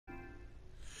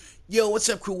Yo, what's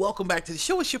up, crew? Welcome back to the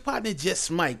show. It's your partner,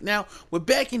 Just Mike. Now, we're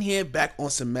back in here, back on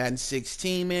some Madden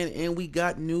 16, man, and we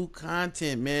got new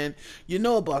content, man. You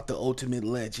know about the Ultimate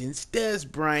Legends, Des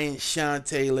Bryant, Sean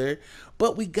Taylor,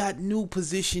 but we got new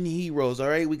position heroes, all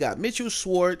right? We got Mitchell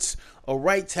Schwartz, a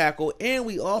right tackle, and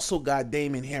we also got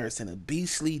Damon Harrison, a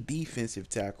beastly defensive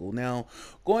tackle. Now,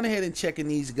 going ahead and checking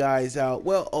these guys out.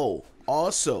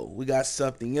 Also, we got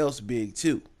something else big,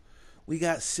 too. We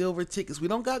got silver tickets. We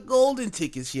don't got golden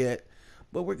tickets yet,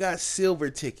 but we got silver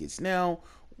tickets. Now,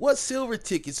 what silver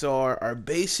tickets are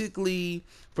basically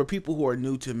for people who are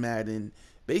new to Madden.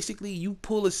 Basically, you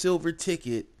pull a silver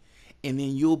ticket and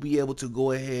then you'll be able to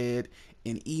go ahead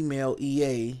and email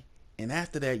EA, and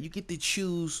after that, you get to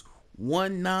choose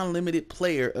one non-limited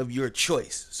player of your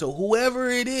choice. So whoever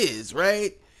it is,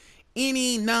 right?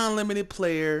 Any non-limited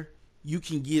player you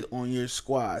can get on your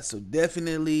squad. So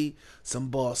definitely some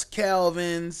Boss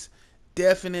Calvins,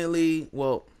 definitely,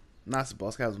 well, not some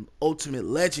Boss Calvin, Ultimate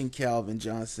Legend Calvin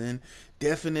Johnson,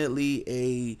 definitely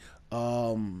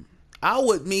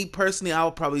me personally, I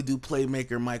would probably do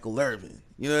playmaker Michael Irvin.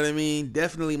 You know what I mean?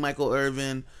 Definitely Michael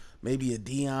Irvin, maybe a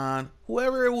Dion,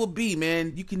 whoever it will be,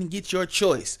 man. You can get your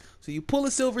choice. So you pull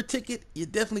a silver ticket, you're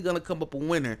definitely gonna come up a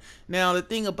winner. Now the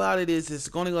thing about it is, it's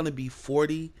only gonna be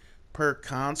 40 per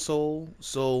console.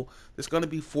 So there's gonna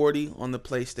be 40 on the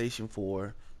PlayStation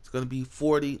 4. It's gonna be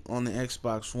 40 on the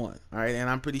Xbox One. All right, and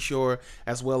I'm pretty sure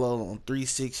as well on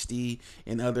 360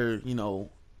 and other,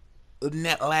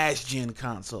 net last gen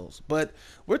consoles. But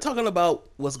we're talking about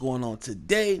what's going on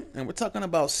today, and we're talking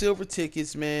about silver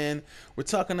tickets, man. We're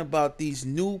talking about these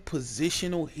new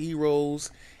positional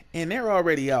heroes, and they're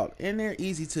already out and they're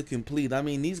easy to complete. I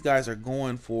mean, these guys are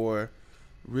going for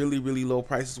really low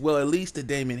prices. Well, at least the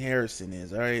Damon Harrison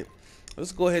is. All right,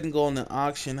 let's go ahead and go on the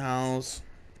auction house,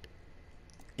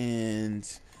 and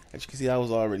as you can see, I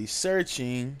was already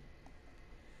searching.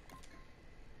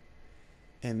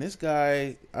 And this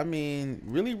guy, I mean,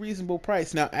 really reasonable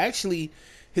price. Now, actually,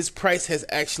 his price has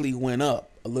actually went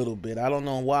up a little bit. I don't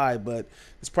know why, but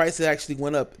his price actually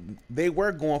went up. They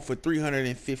were going for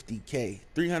 350K,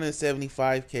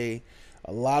 375K.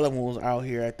 A lot of them was out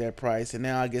here at that price, and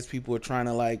now I guess people are trying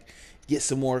to like get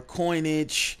some more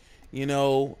coinage.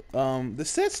 The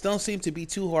sets don't seem to be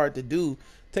too hard to do.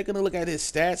 Taking a look at his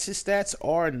stats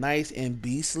are nice and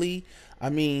beastly. I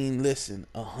mean, listen,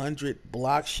 100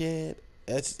 block shed.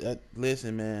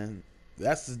 Listen, man,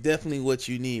 that's definitely what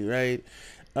you need, right?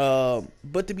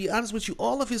 But to be honest with you,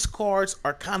 all of his cards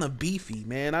are kind of beefy,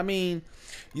 man. I mean,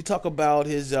 you talk about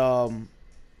his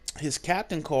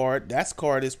captain card. That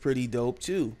card is pretty dope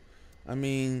too. I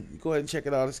mean, go ahead and check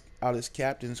it out. His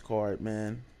captain's card,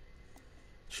 man.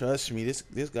 Trust me,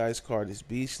 this guy's card is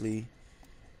beastly.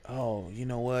 Oh, you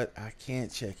know what? I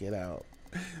can't check it out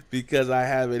because I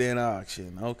have it in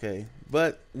auction. Okay.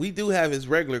 But we do have his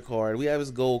regular card. We have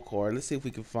his gold card. Let's see if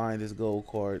we can find his gold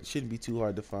card. It shouldn't be too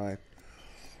hard to find.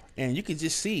 And you can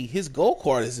just see his gold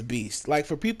card is a beast. Like,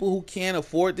 for people who can't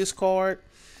afford this card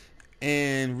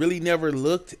and really never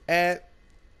looked at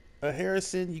a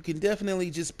Harrison, you can definitely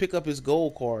just pick up his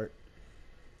gold card.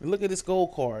 Look at this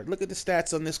gold card. Look at the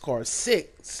stats on this card.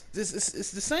 6.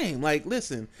 It's the same. Like,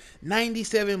 listen,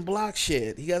 97 block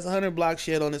shed. He has 100 block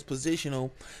shed on his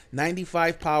positional.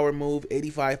 95 power move,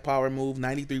 85 power move,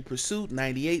 93 pursuit,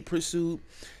 98 pursuit,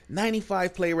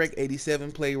 95 play rec,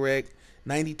 87 play rec,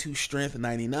 92 strength,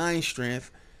 99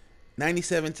 strength,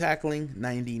 97 tackling,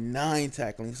 99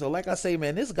 tackling. So like I say,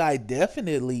 man, this guy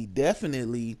definitely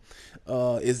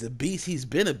is a beast. He's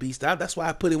been a beast. That's why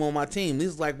I put him on my team. This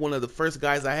is like one of the first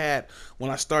guys I had when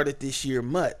I started this year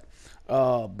MUT.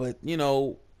 But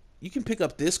you can pick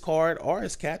up this card or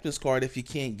his captain's card if you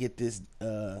can't get this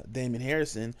Damon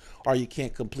Harrison, or you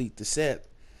can't complete the set.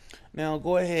 Now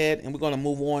go ahead and we're going to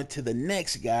move on to the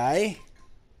next guy.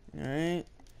 All right,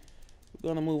 we're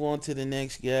going to move on to the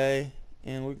next guy.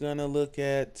 And we're going to look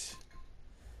at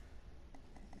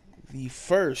the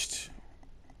first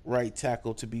right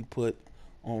tackle to be put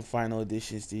on final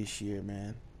editions this year,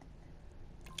 man.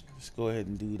 Let's go ahead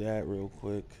and do that real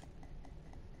quick.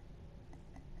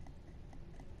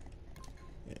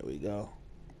 There we go.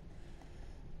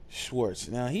 Schwartz.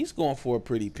 Now, he's going for a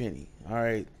pretty penny. All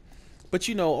right. But,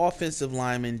 offensive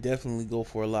linemen definitely go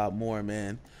for a lot more,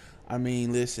 man. I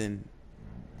mean, listen.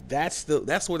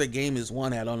 That's where the game is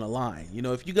won at, on the line.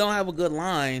 If you don't have a good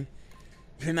line,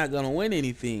 you're not going to win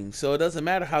anything. So it doesn't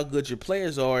matter how good your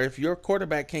players are. If your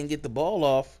quarterback can't get the ball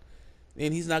off,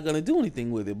 then he's not going to do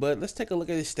anything with it. But let's take a look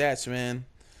at his stats, man.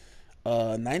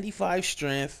 95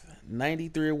 strength,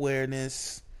 93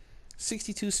 awareness,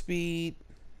 62 speed,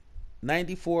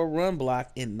 94 run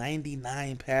block, and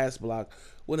 99 pass block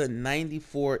with a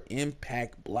 94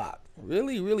 impact block.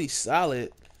 Really, really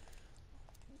solid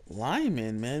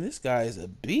lineman, man. This guy is a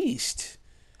beast.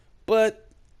 But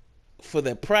for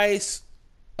the price,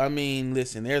 I mean,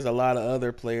 listen, there's a lot of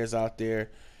other players out there,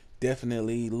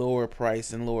 definitely lower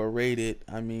price and lower rated.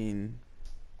 I mean,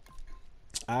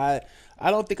 I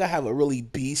I don't think I have a really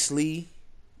beastly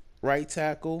right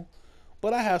tackle,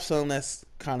 but I have some that's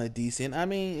kind of decent. I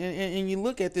mean, and you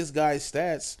look at this guy's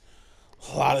stats,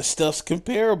 a lot of stuff's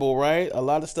comparable, right? A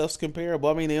lot of stuff's comparable.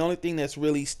 I mean, the only thing that's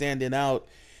really standing out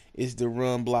is the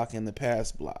run block and the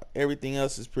pass block. Everything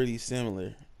else is pretty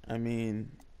similar. I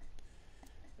mean,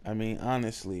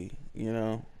 honestly, you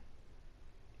know.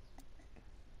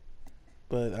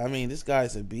 But I mean, this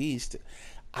guy's a beast.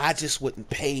 I just wouldn't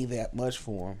pay that much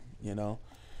for him, you know.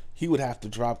 He would have to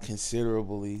drop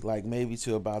considerably, like maybe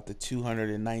to about the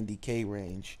 290K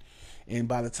range. And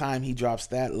by the time he drops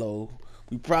that low,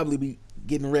 we probably be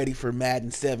getting ready for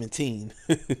Madden 17.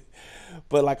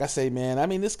 But like I say, man, I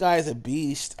mean, this guy is a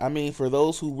beast. I mean, for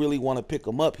those who really want to pick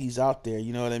him up, he's out there.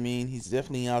 You know what I mean? He's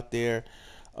definitely out there.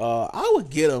 I would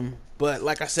get him, but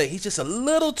like I say, he's just a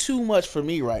little too much for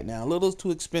me right now. A little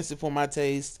too expensive for my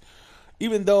taste.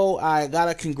 Even though I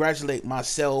gotta congratulate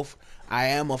myself, I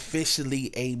am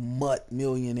officially a mutt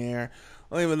millionaire.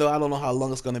 Even though I don't know how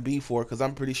long it's gonna be for, because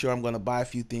I'm pretty sure I'm gonna buy a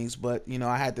few things. But you know,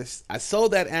 I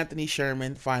sold that Anthony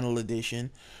Sherman final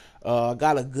edition.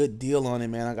 Got a good deal on it,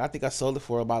 man. I think I sold it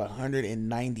for about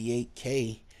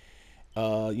 198K.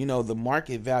 You know, the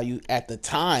market value at the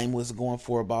time was going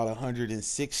for about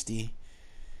 160,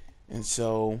 and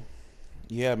so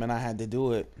yeah, man, I had to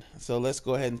do it. So let's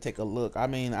go ahead and take a look. I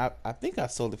mean, I think I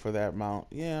sold it for that amount.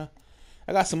 Yeah,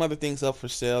 I got some other things up for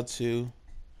sale too.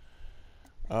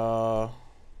 Uh,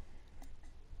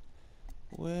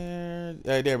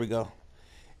 there we go.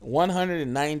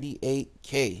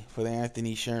 198K for the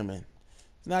Anthony Sherman.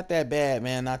 It's not that bad,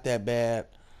 man. Not that bad.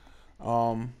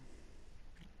 Um,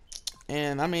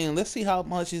 and I mean, let's see how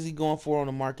much is he going for on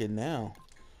the market now.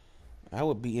 That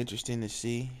would be interesting to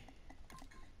see.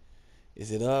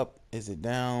 Is it up? Is it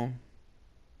down?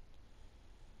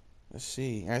 Let's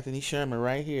see. Anthony Sherman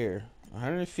right here.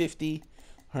 150,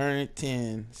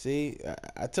 110. See,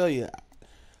 I tell you,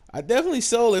 I definitely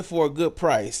sold it for a good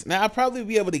price. Now, I'll probably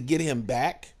be able to get him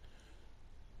back.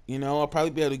 You know, I'll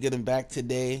probably be able to get him back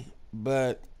today.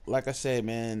 But like I said,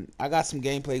 man, I got some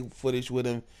gameplay footage with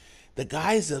him. The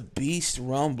guy's a beast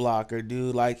run blocker,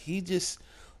 dude. Like, he just,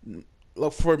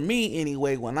 look, for me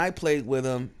anyway, when I played with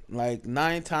him, like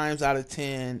 9 times out of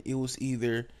 10, it was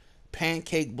either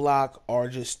pancake block or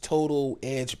just total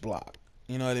edge block.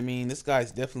 You know what I mean? This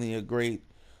guy's definitely a great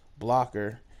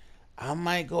blocker. I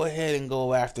might go ahead and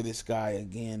go after this guy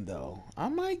again, though. I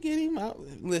might get him out.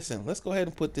 Listen, let's go ahead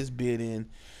and put this bid in.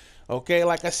 Okay,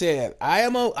 like I said, I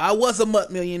was a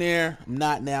mutt millionaire. I'm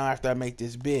not now after I make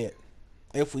this bid,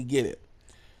 if we get it.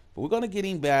 But we're gonna get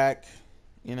him back.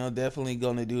 You know, definitely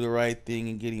gonna do the right thing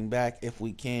and get him back if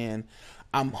we can.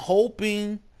 I'm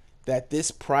hoping that this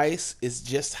price is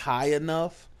just high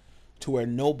enough to where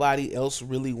nobody else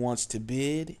really wants to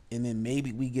bid, and then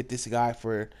maybe we get this guy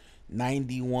for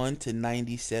 91 to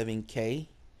 97K.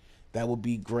 That would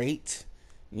be great.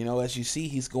 You know, as you see,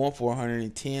 he's going for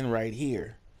 110 right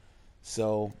here.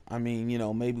 So, I mean, you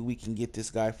know, maybe we can get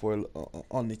this guy for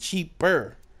on the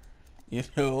cheaper. You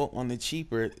know, on the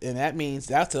cheaper, and that means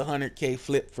that's a 100K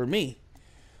flip for me,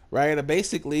 right?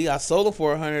 Basically, I sold him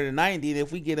for 190, and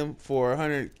if we get him for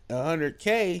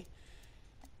 100K,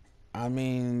 I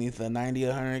mean, it's a 90,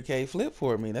 100K flip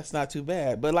for me. That's not too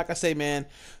bad. But like I say, man,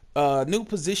 new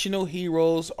positional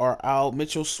heroes are out.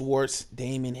 Mitchell Schwartz,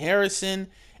 Damon Harrison.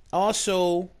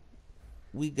 Also,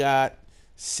 we got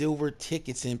silver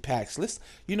tickets in packs.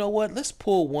 You know what? Let's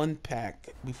pull one pack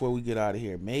before we get out of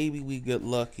here. Maybe we get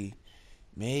lucky.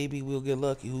 Maybe we'll get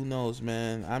lucky. Who knows,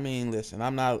 man? I mean, listen,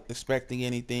 I'm not expecting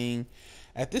anything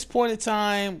at this point in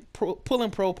time.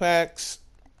 Pulling pro packs,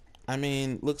 I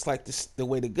mean, looks like this the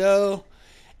way to go.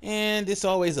 And it's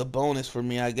always a bonus for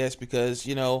me, I guess, because,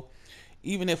 you know,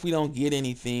 even if we don't get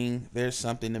anything, there's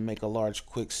something to make a large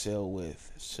quick sale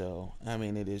with. So, I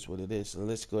mean, it is what it is. So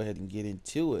let's go ahead and get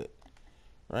into it,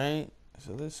 right?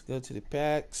 So let's go to the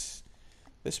packs.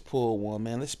 Let's pull one,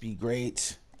 man. Let's be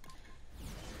great.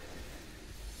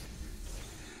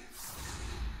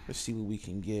 Let's see what we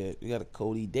can get. We got a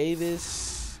Cody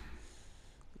Davis.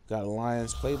 Got a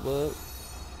Lions playbook.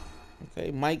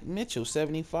 Okay, Mike Mitchell,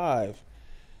 75.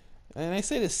 And they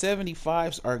say the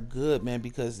 75s are good, man,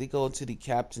 because they go into the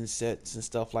captain sets and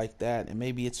stuff like that, and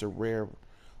maybe it's a rare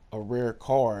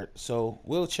card. So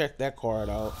we'll check that card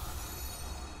out.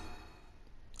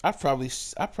 I probably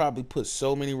put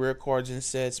so many rare cards in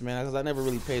sets, man, because I never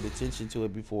really paid attention to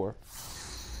it before,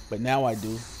 but now I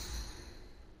do.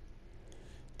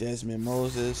 Desmond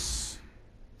Moses,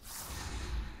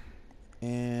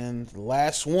 and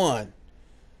last one,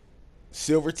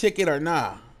 silver ticket or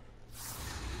nah?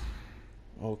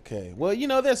 Okay. Well,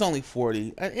 there's only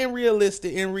 40. In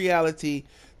reality,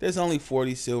 there's only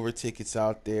 40 silver tickets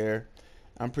out there.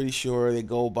 I'm pretty sure they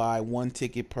go by one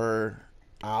ticket per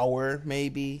hour,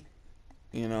 maybe.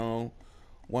 You know,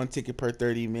 one ticket per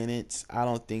 30 minutes. I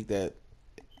don't think that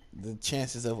the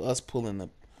chances of us pulling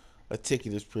a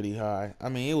ticket is pretty high. I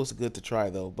mean, it was good to try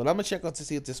though. But I'm gonna check out to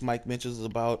see what this Mike Mitchell is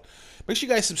about. Make sure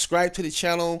you guys subscribe to the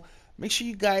channel. Make sure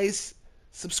you guys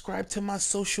subscribe to my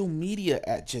social media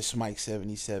at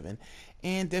JustMike77.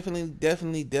 And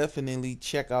definitely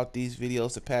check out these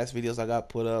videos, the past videos I got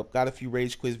put up. Got a few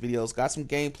Rage Quiz videos. Got some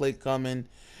gameplay coming.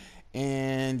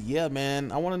 And yeah,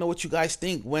 man, I want to know what you guys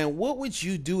think. What would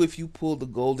you do if you pulled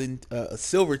a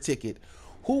silver ticket?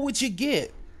 Who would you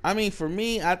get? I mean, for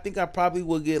me, I think I probably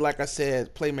will get, like I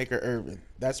said, Playmaker Irvin.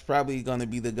 That's probably going to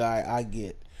be the guy I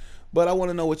get. But I want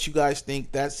to know what you guys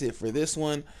think. That's it for this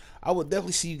one. I will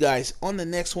definitely see you guys on the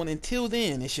next one. Until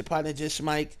then, it's your partner, Just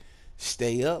Mike.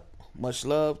 Stay up. Much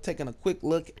love. Taking a quick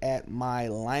look at my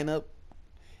lineup.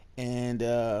 And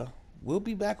we'll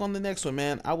be back on the next one,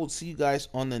 man. I will see you guys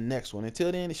on the next one.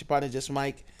 Until then, it's your partner, Just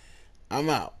Mike. I'm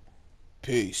out.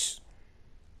 Peace.